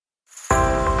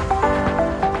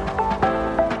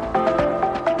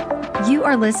You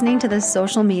are listening to the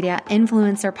Social Media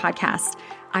Influencer Podcast.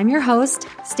 I'm your host,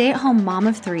 stay-at-home mom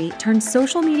of 3 turned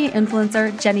social media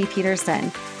influencer, Jenny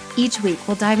Peterson. Each week,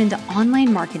 we'll dive into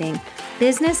online marketing,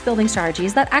 business building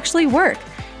strategies that actually work,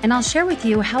 and I'll share with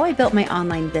you how I built my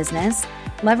online business,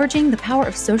 leveraging the power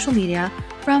of social media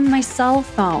from my cell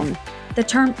phone. The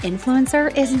term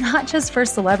influencer is not just for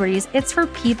celebrities, it's for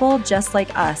people just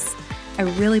like us. I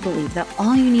really believe that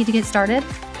all you need to get started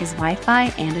is Wi-Fi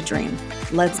and a dream.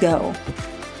 Let's go.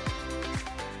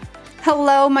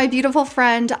 Hello, my beautiful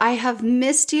friend. I have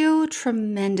missed you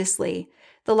tremendously.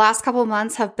 The last couple of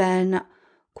months have been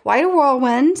quite a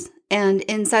whirlwind, and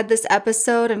inside this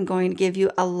episode, I'm going to give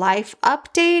you a life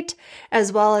update,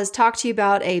 as well as talk to you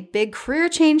about a big career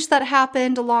change that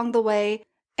happened along the way.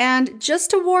 And just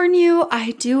to warn you,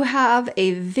 I do have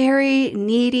a very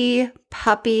needy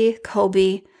puppy,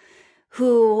 Kobe,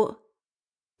 who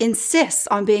insists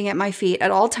on being at my feet at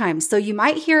all times. So you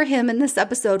might hear him in this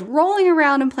episode rolling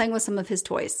around and playing with some of his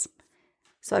toys.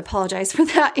 So I apologize for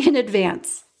that in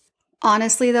advance.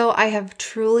 Honestly, though, I have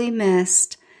truly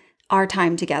missed our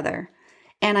time together.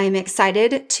 And I'm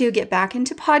excited to get back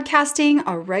into podcasting,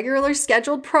 a regular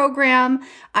scheduled program.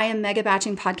 I am mega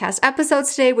batching podcast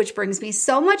episodes today, which brings me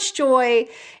so much joy.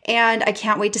 And I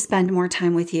can't wait to spend more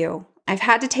time with you. I've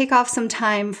had to take off some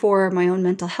time for my own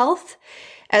mental health,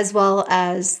 as well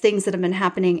as things that have been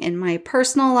happening in my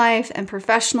personal life and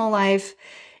professional life.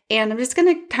 And I'm just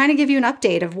going to kind of give you an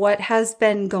update of what has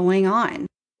been going on.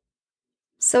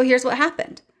 So here's what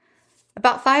happened.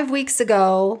 About 5 weeks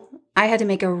ago, I had to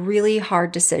make a really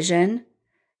hard decision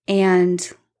and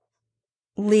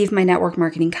leave my network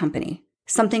marketing company,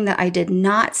 something that I did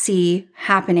not see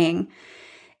happening.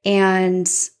 And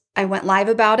I went live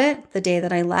about it the day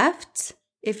that I left.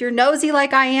 If you're nosy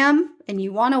like I am and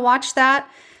you want to watch that,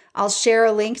 I'll share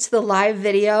a link to the live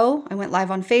video. I went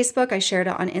live on Facebook. I shared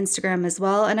it on Instagram as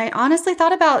well. And I honestly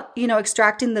thought about,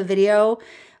 extracting the video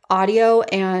audio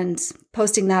and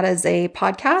posting that as a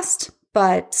podcast,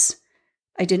 but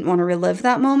I didn't want to relive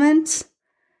that moment.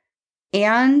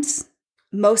 And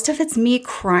most of it's me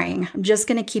crying. I'm just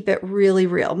going to keep it really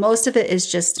real. Most of it is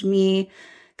just me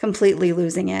completely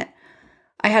losing it.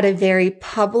 I had a very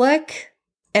public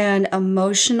and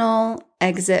emotional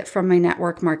exit from my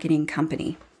network marketing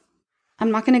company. I'm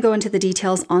not going to go into the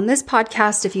details on this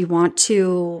podcast. If you want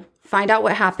to find out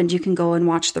what happened, you can go and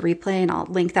watch the replay, and I'll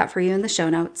link that for you in the show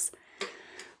notes.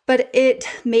 But it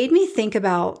made me think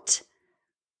about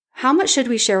how much should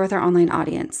we share with our online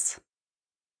audience?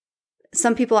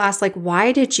 Some people ask,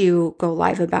 why did you go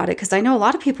live about it? Because I know a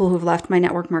lot of people who've left my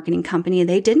network marketing company,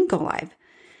 they didn't go live.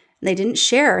 They didn't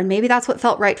share, and maybe that's what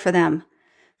felt right for them.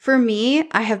 For me,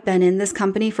 I have been in this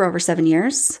company for over 7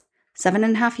 years,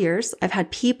 7.5 years. I've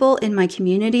had people in my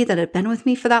community that have been with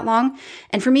me for that long.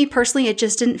 And for me personally, it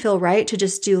just didn't feel right to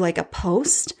just do a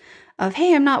post of,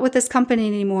 hey, I'm not with this company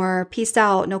anymore. Peace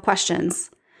out, no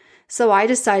questions. So I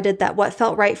decided that what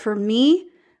felt right for me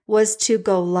was to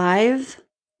go live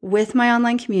with my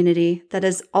online community that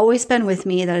has always been with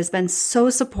me, that has been so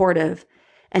supportive,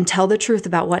 and tell the truth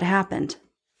about what happened.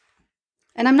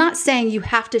 And I'm not saying you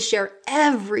have to share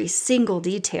every single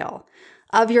detail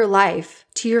of your life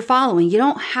to your following. You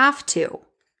don't have to.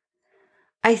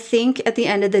 I think at the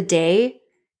end of the day,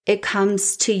 it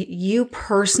comes to you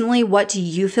personally. What do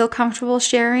you feel comfortable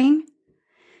sharing?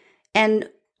 And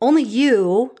only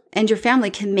you and your family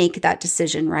can make that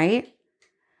decision, right?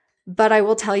 But I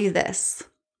will tell you this.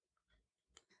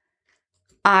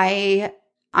 I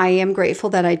am grateful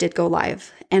that I did go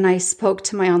live, and I spoke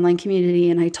to my online community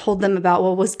and I told them about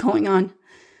what was going on.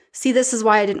 See, this is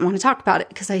why I didn't want to talk about it,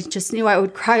 because I just knew I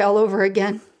would cry all over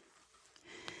again.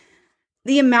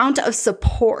 The amount of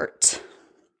support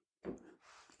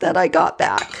that I got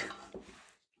back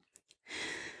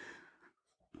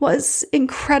was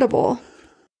incredible.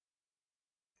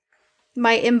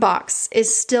 My inbox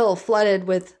is still flooded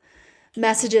with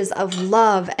messages of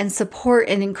love and support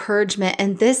and encouragement.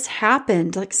 And this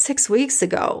happened 6 weeks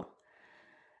ago.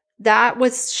 That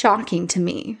was shocking to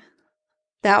me.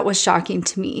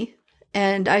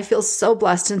 And I feel so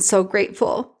blessed and so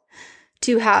grateful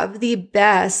to have the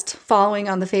best following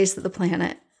on the face of the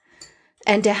planet,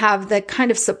 and to have the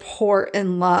kind of support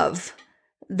and love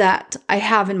that I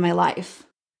have in my life.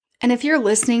 And if you're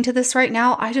listening to this right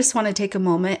now, I just want to take a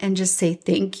moment and just say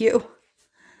thank you.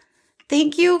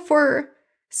 Thank you for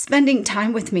spending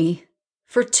time with me,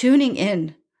 for tuning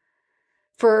in,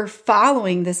 for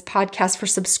following this podcast, for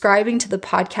subscribing to the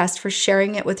podcast, for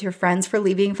sharing it with your friends, for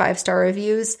leaving 5-star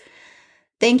reviews.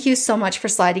 Thank you so much for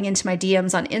sliding into my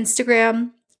DMs on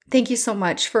Instagram. Thank you so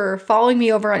much for following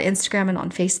me over on Instagram and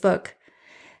on Facebook.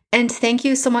 And thank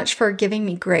you so much for giving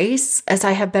me grace as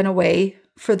I have been away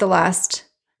for the last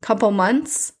couple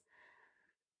months.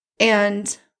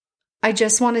 And I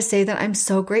just want to say that I'm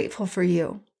so grateful for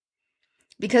you.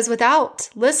 Because without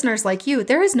listeners like you,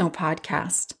 there is no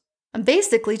podcast. I'm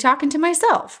basically talking to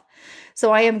myself.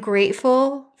 So I am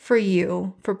grateful for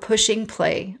you for pushing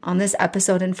play on this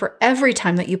episode and for every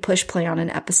time that you push play on an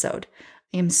episode.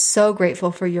 I am so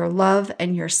grateful for your love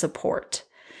and your support.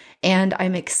 And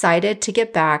I'm excited to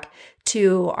get back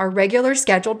to our regular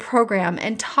scheduled program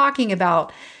and talking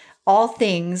about all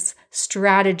things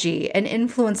strategy and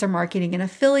influencer marketing and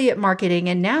affiliate marketing.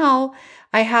 And now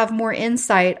I have more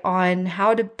insight on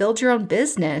how to build your own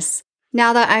business.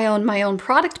 Now that I own my own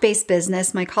product-based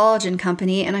business, my collagen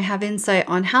company, and I have insight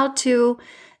on how to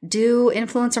do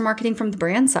influencer marketing from the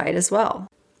brand side as well.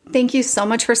 Thank you so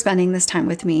much for spending this time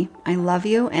with me. I love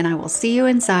you, and I will see you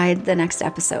inside the next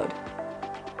episode.